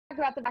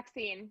about the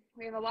vaccine.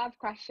 We have a lot of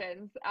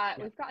questions. Yeah.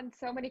 We've gotten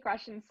so many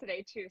questions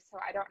today too, so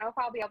I don't know if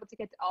I'll be able to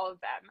get to all of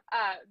them.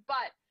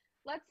 But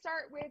let's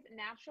start with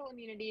natural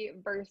immunity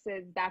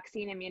versus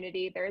vaccine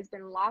immunity. There's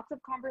been lots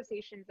of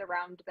conversations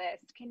around this.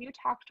 Can you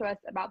talk to us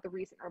about the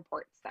recent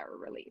reports that were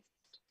released?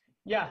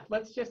 Yeah,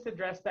 let's just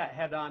address that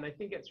head on. I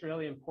think it's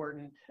really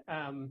important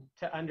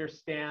to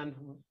understand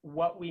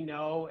what we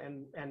know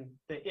and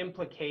the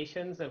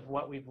implications of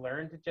what we've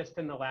learned just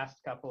in the last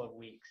couple of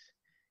weeks.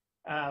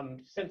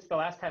 Since the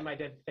last time I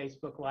did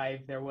Facebook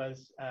Live, there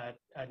was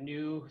a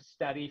new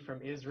study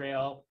from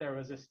Israel. There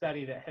was a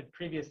study that had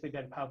previously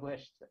been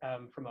published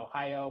from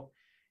Ohio.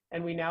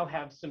 And we now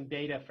have some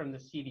data from the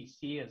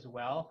CDC as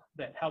well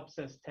that helps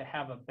us to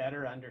have a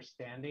better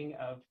understanding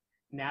of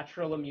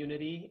natural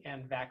immunity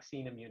and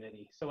vaccine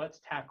immunity. So let's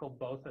tackle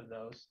both of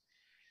those.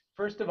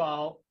 First of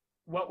all,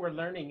 what we're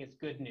learning is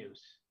good news.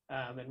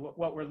 And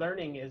what we're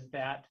learning is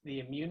that the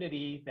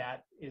immunity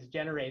that is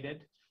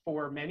generated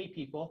for many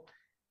people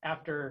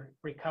after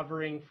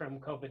recovering from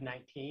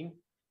COVID-19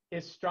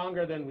 is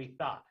stronger than we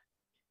thought.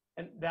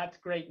 And that's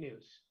great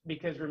news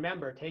because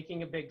remember,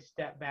 taking a big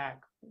step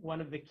back, one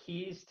of the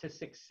keys to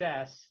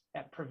success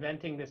at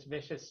preventing this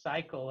vicious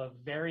cycle of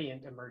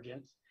variant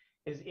emergence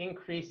is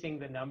increasing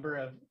the number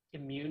of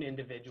immune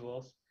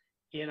individuals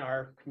in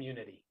our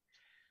community.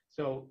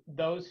 So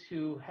those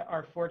who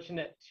are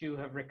fortunate to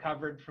have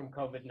recovered from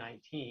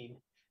COVID-19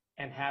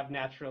 and have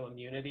natural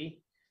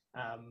immunity,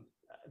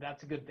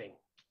 that's a good thing.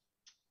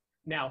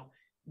 Now,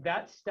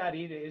 that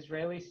study, the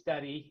Israeli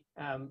study,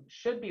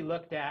 should be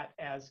looked at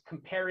as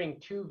comparing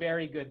two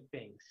very good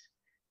things,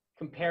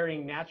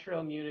 comparing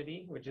natural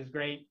immunity, which is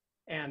great,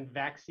 and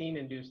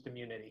vaccine-induced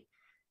immunity.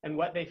 And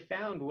what they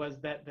found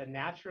was that the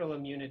natural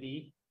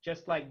immunity,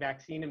 just like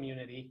vaccine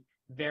immunity,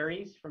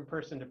 varies from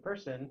person to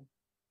person,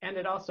 and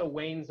it also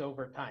wanes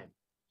over time.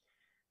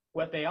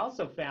 What they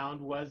also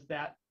found was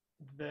that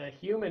the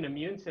human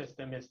immune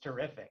system is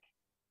terrific,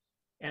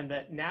 and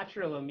that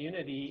natural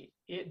immunity,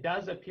 it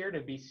does appear to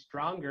be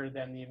stronger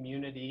than the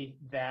immunity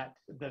that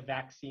the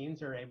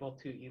vaccines are able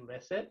to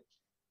elicit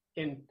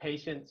in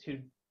patients who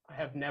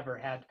have never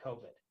had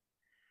COVID.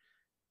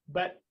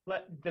 But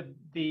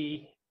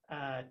the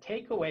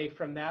takeaway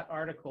from that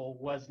article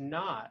was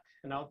not,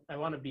 and I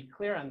want to be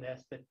clear on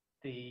this, that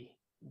the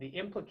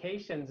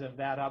implications of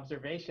that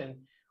observation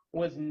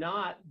was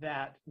not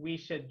that we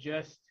should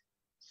just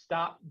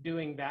stop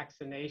doing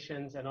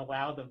vaccinations and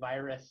allow the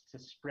virus to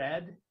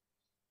spread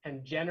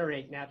and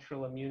generate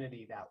natural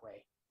immunity that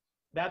way.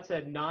 That's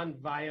a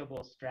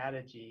non-viable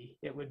strategy.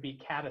 It would be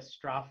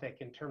catastrophic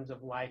in terms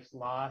of lives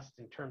lost,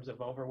 in terms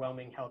of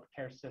overwhelming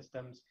healthcare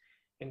systems,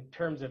 in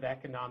terms of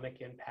economic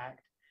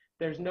impact.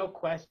 There's no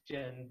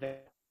question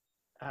that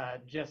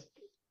just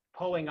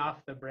pulling off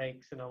the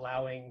brakes and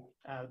allowing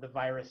the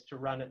virus to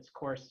run its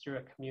course through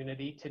a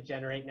community to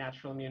generate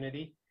natural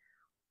immunity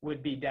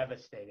would be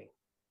devastating.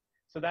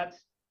 So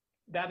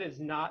that is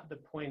not the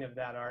point of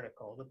that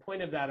article. The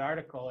point of that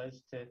article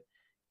is to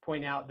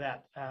point out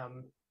that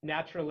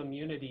natural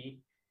immunity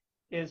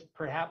is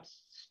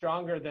perhaps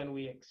stronger than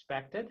we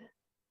expected,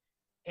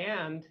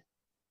 and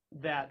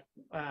that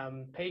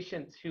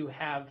patients who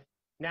have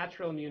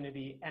natural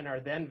immunity and are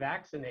then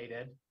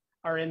vaccinated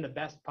are in the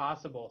best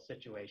possible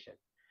situation.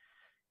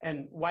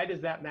 And why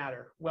does that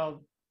matter?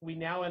 Well, we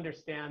now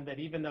understand that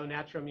even though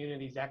natural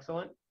immunity is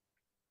excellent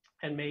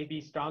and may be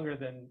stronger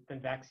than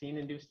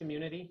vaccine-induced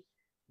immunity,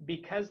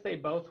 because they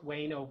both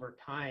wane over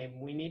time,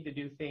 we need to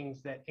do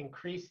things that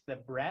increase the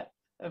breadth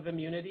of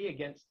immunity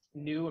against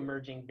new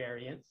emerging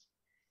variants.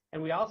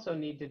 And we also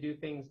need to do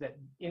things that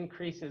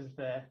increases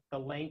the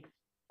length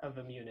of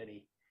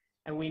immunity.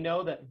 And we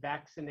know that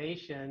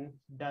vaccination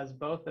does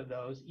both of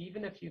those,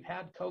 even if you've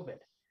had COVID.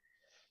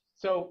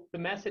 So the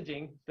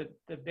messaging,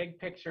 the big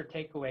picture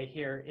takeaway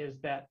here is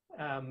that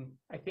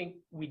I think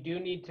we do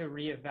need to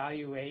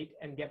reevaluate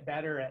and get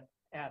better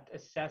at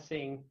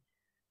assessing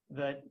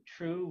the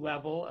true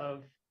level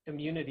of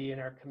immunity in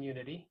our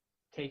community,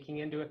 taking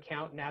into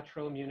account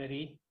natural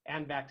immunity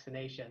and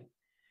vaccination.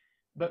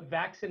 But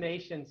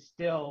vaccination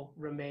still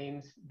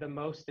remains the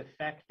most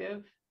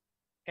effective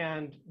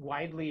and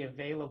widely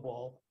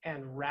available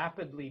and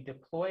rapidly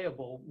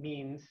deployable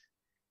means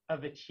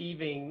of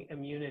achieving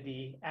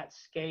immunity at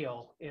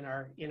scale in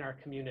our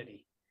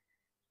community.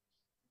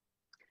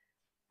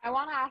 I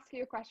want to ask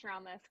you a question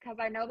around this because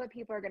I know that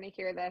people are going to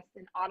hear this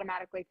and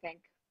automatically think,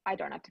 I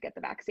don't have to get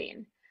the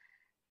vaccine.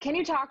 Can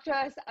you talk to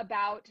us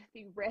about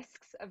the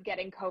risks of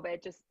getting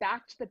COVID, just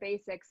back to the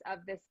basics of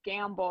this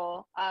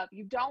gamble of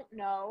you don't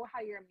know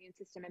how your immune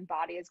system and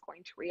body is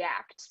going to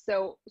react.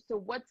 So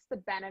what's the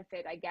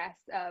benefit, I guess,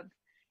 of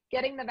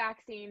getting the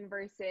vaccine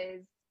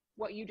versus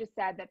what you just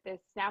said, that this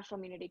natural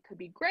immunity could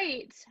be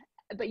great,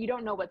 but you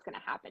don't know what's going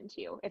to happen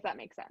to you, if that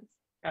makes sense?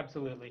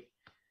 Absolutely.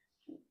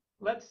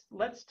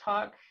 Let's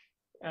talk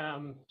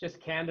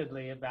just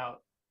candidly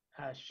about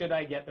should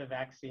I get the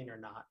vaccine or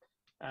not?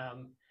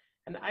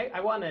 And I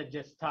want to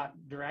just talk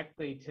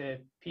directly to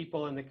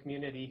people in the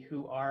community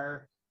who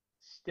are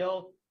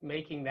still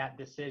making that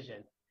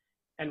decision.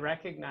 and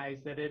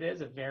recognize that it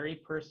is a very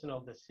personal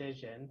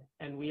decision.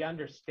 And we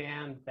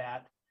understand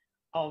that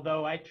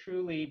although I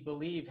truly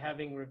believe,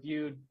 having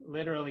reviewed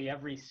literally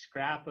every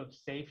scrap of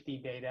safety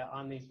data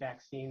on these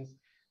vaccines,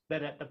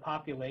 that at the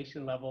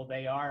population level,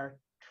 they are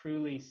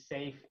truly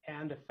safe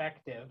and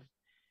effective.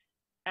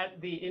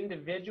 At the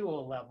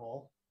individual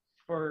level,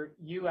 for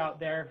you out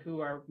there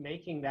who are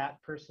making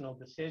that personal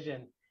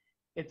decision,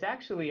 it's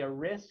actually a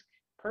risk,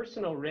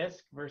 personal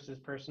risk versus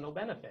personal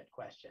benefit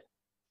question.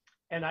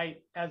 And I,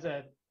 as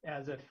a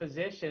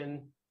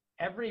physician,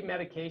 every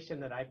medication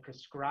that I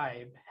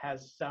prescribe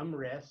has some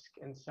risk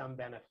and some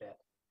benefit,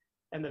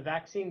 and the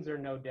vaccines are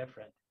no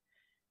different.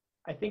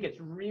 I think it's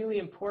really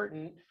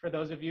important for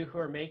those of you who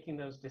are making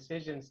those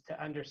decisions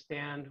to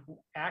understand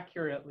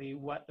accurately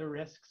what the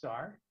risks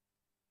are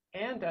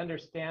and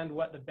understand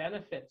what the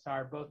benefits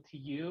are, both to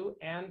you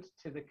and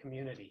to the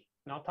community.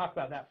 And I'll talk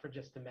about that for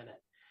just a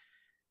minute.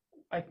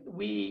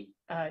 We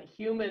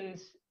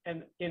humans,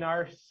 and in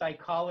our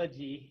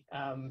psychology,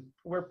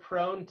 we're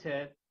prone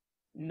to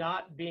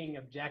not being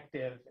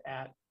objective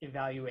at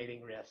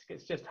evaluating risk.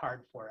 It's just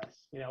hard for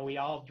us. You know, we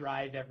all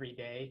drive every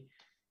day,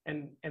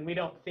 and we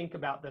don't think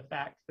about the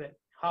fact that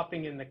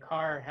hopping in the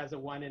car has a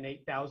 1 in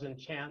 8,000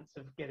 chance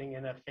of getting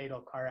in a fatal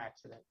car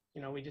accident.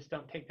 You know, we just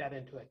don't take that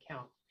into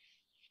account.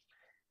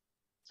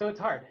 So it's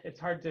hard. It's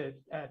hard to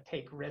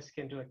take risk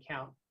into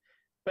account.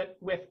 But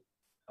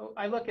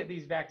I look at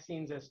these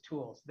vaccines as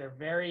tools. They're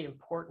very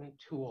important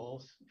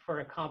tools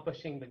for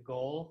accomplishing the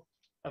goal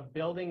of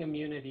building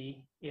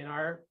immunity in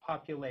our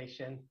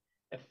population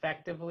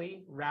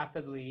effectively,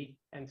 rapidly,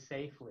 and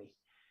safely.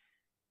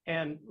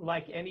 And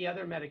like any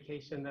other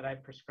medication that I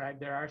prescribe,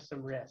 there are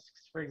some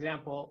risks. For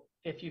example,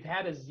 if you've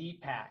had a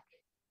Z-Pack,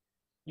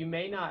 you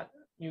may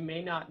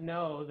not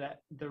know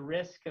that the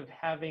risk of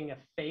having a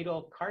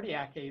fatal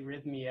cardiac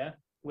arrhythmia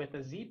with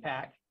a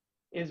Z-Pack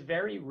is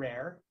very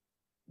rare,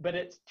 but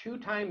it's 2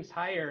 times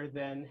higher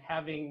than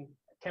having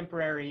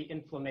temporary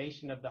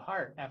inflammation of the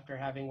heart after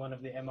having one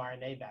of the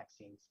mRNA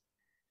vaccines.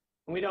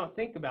 And we don't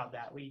think about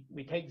that. We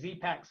take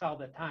Z-Packs all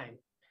the time.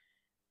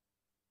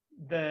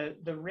 The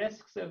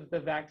risks of the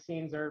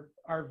vaccines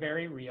are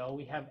very real.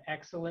 We have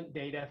excellent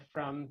data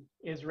from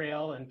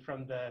Israel and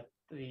from the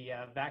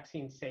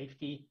vaccine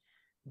safety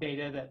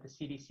data that the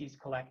CDC is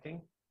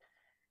collecting.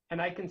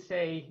 And I can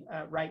say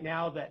right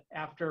now that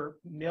after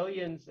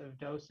millions of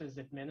doses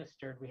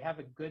administered, we have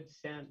a good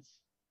sense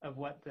of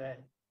what the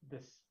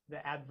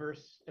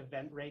adverse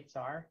event rates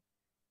are,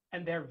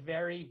 and they're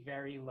very,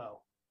 very low.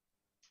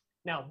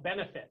 Now,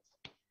 benefits.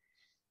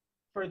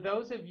 For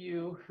those of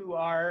you who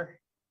are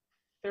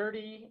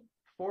 30,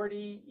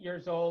 40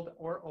 years old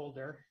or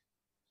older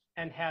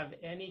and have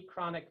any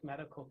chronic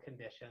medical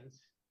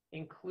conditions,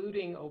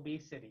 including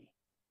obesity,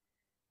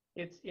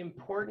 it's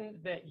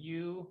important that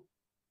you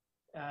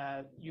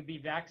be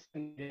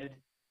vaccinated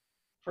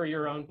for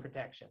your own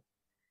protection.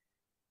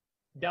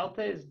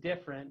 Delta is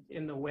different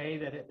in the way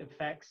that it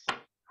affects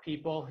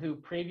people who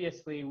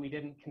previously we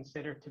didn't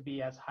consider to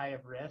be as high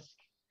of risk.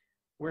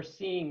 We're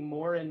seeing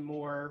more and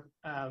more,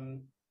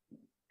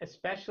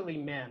 especially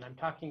men, I'm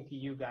talking to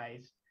you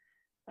guys,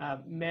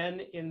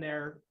 men in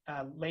their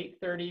late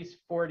 30s,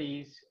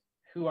 40s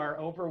who are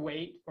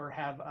overweight or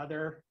have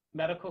other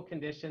medical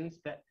conditions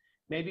that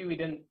maybe we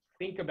didn't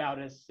think about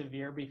as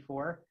severe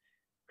before,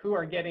 who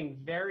are getting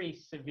very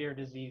severe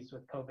disease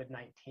with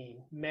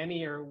COVID-19.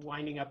 Many are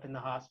winding up in the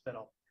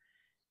hospital.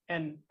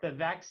 And the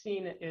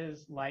vaccine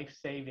is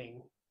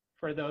life-saving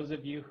for those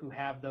of you who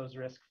have those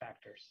risk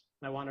factors.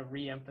 And I want to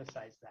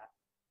re-emphasize that.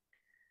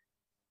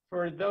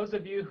 For those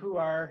of you who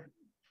are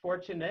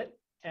fortunate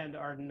and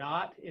are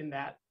not in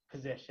that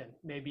position,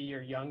 maybe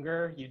you're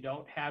younger, you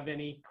don't have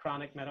any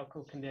chronic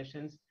medical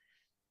conditions,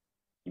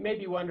 you may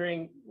be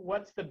wondering,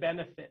 what's the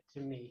benefit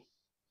to me?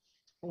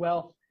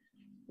 Well,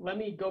 let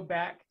me go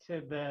back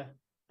to the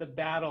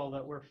battle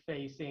that we're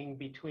facing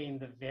between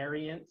the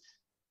variants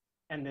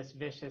and this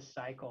vicious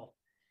cycle.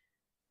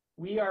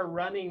 We are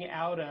running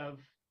out of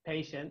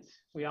patients.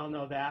 We all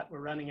know that. We're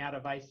running out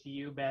of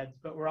ICU beds,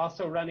 but we're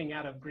also running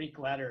out of Greek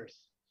letters.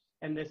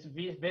 And this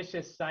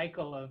vicious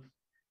cycle of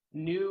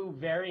new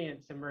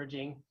variants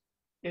emerging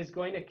is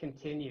going to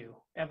continue.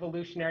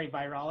 Evolutionary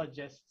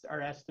virologists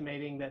are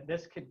estimating that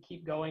this could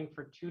keep going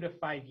for 2 to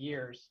 5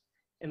 years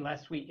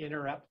unless we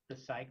interrupt the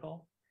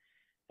cycle.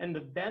 And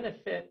the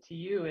benefit to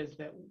you is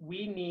that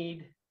we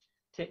need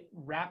to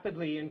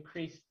rapidly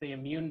increase the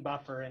immune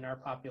buffer in our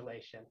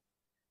population.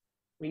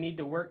 We need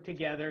to work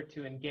together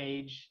to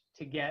engage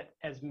to get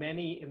as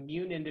many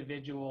immune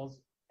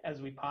individuals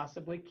as we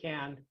possibly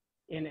can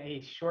in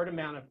a short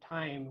amount of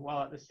time,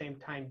 while at the same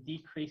time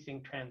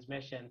decreasing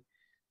transmission,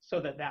 so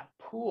that that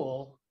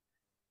pool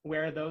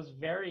where those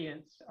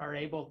variants are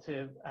able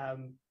to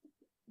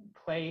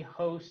play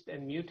host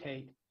and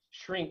mutate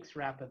shrinks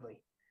rapidly.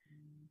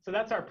 So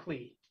that's our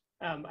plea.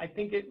 I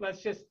think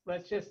let's just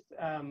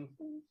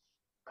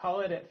call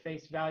it at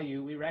face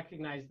value. We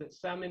recognize that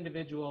some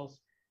individuals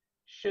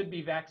should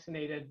be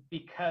vaccinated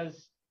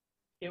because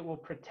it will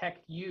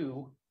protect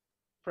you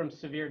from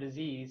severe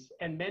disease,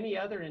 and many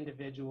other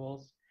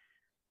individuals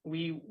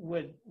we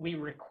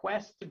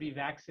request to be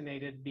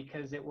vaccinated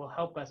because it will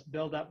help us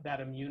build up that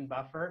immune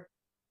buffer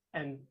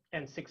and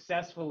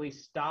successfully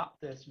stop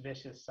this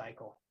vicious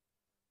cycle.